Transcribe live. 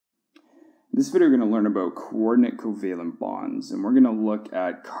In this video, we're going to learn about coordinate covalent bonds, and we're going to look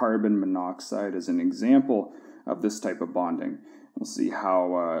at carbon monoxide as an example of this type of bonding. We'll see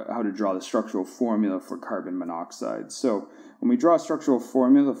how to draw the structural formula for carbon monoxide. So when we draw a structural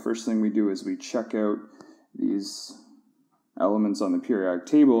formula, the first thing we do is we check out these elements on the periodic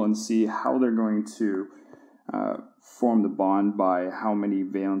table and see how they're going to form the bond by how many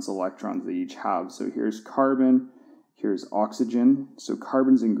valence electrons they each have. So here's carbon. Here's oxygen. So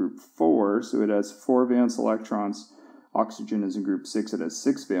carbon's in group 4, so it has 4 valence electrons. Oxygen is in group 6, it has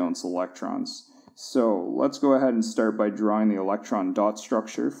 6 valence electrons. So let's go ahead and start by drawing the electron dot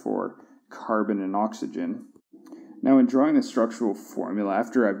structure for carbon and oxygen. Now in drawing the structural formula,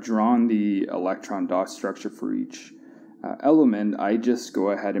 after I've drawn the electron dot structure for each element, I just go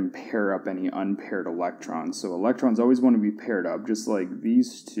ahead and pair up any unpaired electrons. So electrons always want to be paired up, just like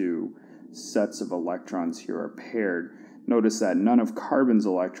these two sets of electrons here are paired. Notice that none of carbon's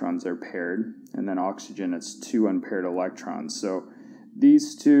electrons are paired, and then oxygen, it's 2 unpaired electrons. So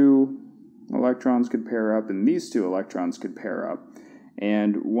these 2 electrons could pair up, and these 2 electrons could pair up.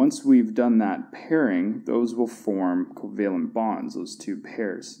 And once we've done that pairing, those will form covalent bonds, those 2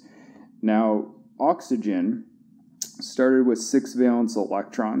 pairs. Now, oxygen started with 6 valence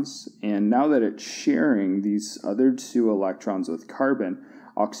electrons, and now that it's sharing these other 2 electrons with carbon,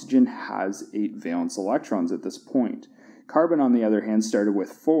 oxygen has 8 valence electrons at this point. Carbon, on the other hand, started with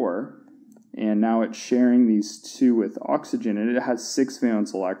 4, and now it's sharing these 2 with oxygen, and it has 6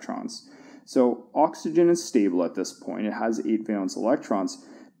 valence electrons. So oxygen is stable at this point. It has 8 valence electrons,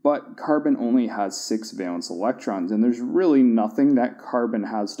 but carbon only has 6 valence electrons, and there's really nothing that carbon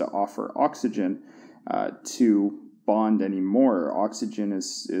has to offer oxygen to bond anymore. Oxygen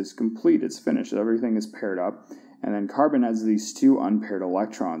is complete. It's finished. Everything is paired up. And then carbon has these 2 unpaired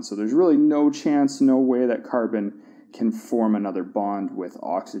electrons. So there's really no chance, no way that carbon can form another bond with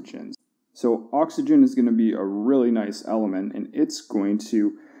oxygen. So oxygen is going to be a really nice element, and it's going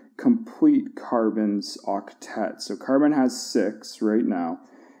to complete carbon's octet. So carbon has 6 right now.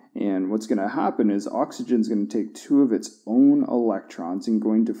 And what's going to happen is oxygen is going to take 2 of its own electrons and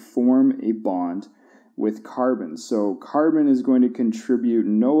going to form a bond with carbon. So carbon is going to contribute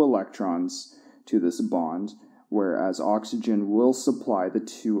no electrons to this bond, whereas oxygen will supply the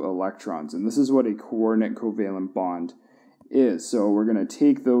 2 electrons. And this is what a coordinate covalent bond is. So we're going to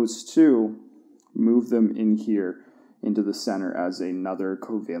take those 2, move them in here into the center as another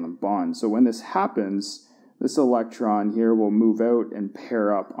covalent bond. So when this happens, this electron here will move out and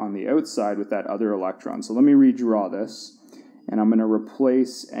pair up on the outside with that other electron. So let me redraw this, and I'm going to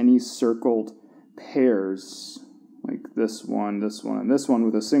replace any circled pairs, like this one, and this one,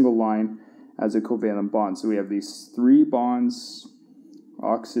 with a single line as a covalent bond. So we have these 3 bonds.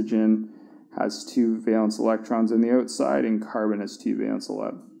 Oxygen has 2 valence electrons on the outside, and carbon has 2 valence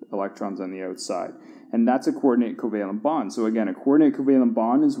electrons on the outside. And that's a coordinate covalent bond. So again, a coordinate covalent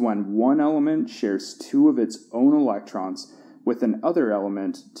bond is when one element shares 2 of its own electrons with another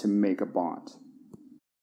element to make a bond.